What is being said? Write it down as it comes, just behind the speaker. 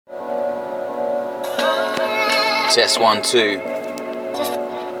Test 1 2.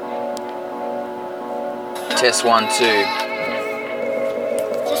 Test 1 2. I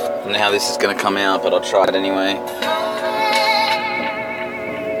don't know how this is gonna come out, but I'll try it anyway.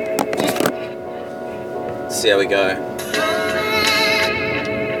 See how we go.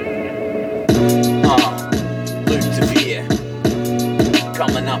 Luke Devere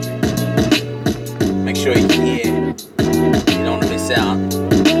coming up. Make sure you can hear. You don't want to miss out.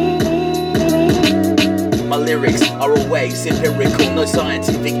 My lyrics are always empirical, no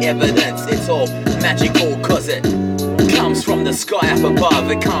scientific evidence. It's all magical cause it comes from the sky up above.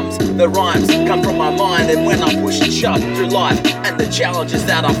 The rhymes come from my mind, and when I push and shove through life and the challenges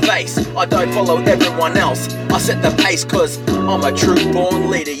that I face, I don't follow everyone else. I set the pace cause I'm a true born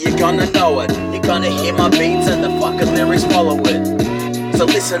leader. You're gonna know it. You're gonna hear my beats and the fucking lyrics follow it. So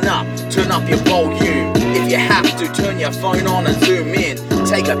listen up, turn up your volume. If you have to, turn your phone on and zoom in.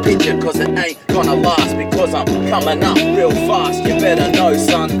 Take a picture cause it ain't gonna last, because I'm coming up real fast. You better know,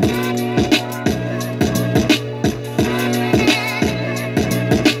 son.